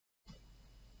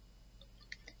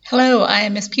Hello, I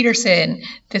am Miss Peterson.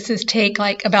 This is take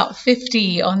like about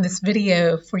 50 on this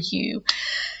video for you.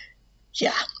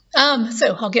 Yeah,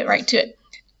 so I'll get right to it.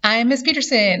 I am Miss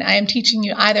Peterson. I am teaching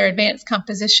you either advanced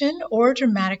composition or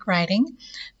dramatic writing.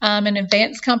 In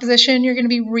advanced composition, you're going to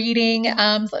be reading,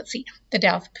 The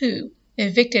Douth Pooh,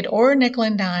 Evicted or Nickel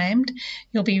and Dimed.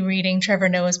 You'll be reading Trevor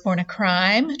Noah's Born a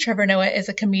Crime. Trevor Noah is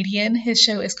a comedian. His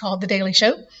show is called The Daily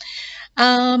Show.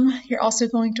 You're also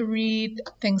going to read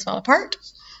Things Fall Apart.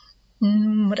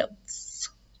 What else?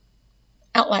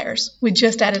 Outliers. We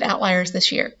just added outliers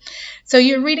this year. So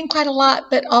you're reading quite a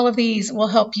lot, but all of these will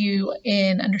help you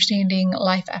in understanding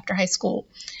life after high school,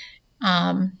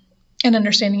 and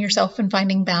understanding yourself and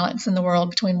finding balance in the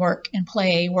world between work and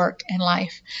play, work and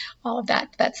life, all of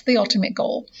that. That's the ultimate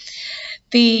goal.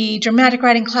 The dramatic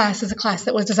writing class is a class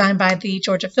that was designed by the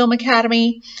Georgia Film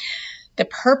Academy. The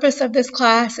purpose of this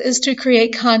class is to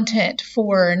create content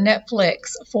for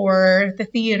Netflix, for the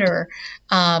theater.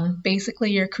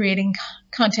 Basically, you're creating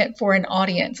content for an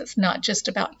audience. It's not just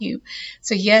about you.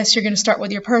 So yes, you're going to start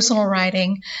with your personal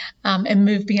writing and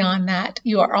move beyond that.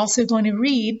 You are also going to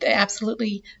read the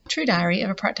Absolutely True Diary of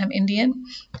a Part-Time Indian,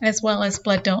 as well as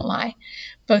Blood Don't Lie.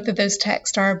 Both of those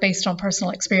texts are based on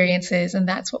personal experiences, and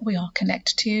that's what we all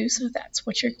connect to. So that's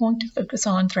what you're going to focus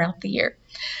on throughout the year.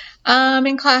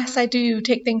 In class, I do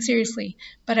take things seriously,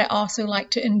 but I also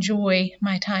like to enjoy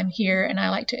my time here, and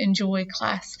I like to enjoy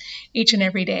class each and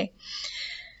every day.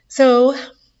 So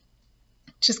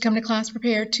just come to class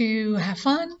prepared to have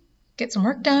fun, get some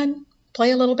work done, play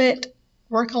a little bit,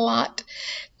 work a lot,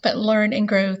 but learn and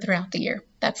grow throughout the year.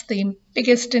 That's the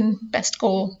biggest and best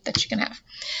goal that you can have.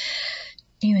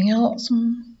 Anything else? I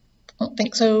don't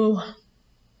think so.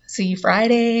 See you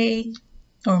Friday.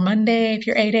 Or Monday if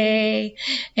you're A-Day,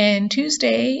 and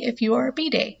Tuesday if you are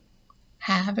B-Day.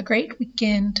 Have a great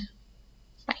weekend.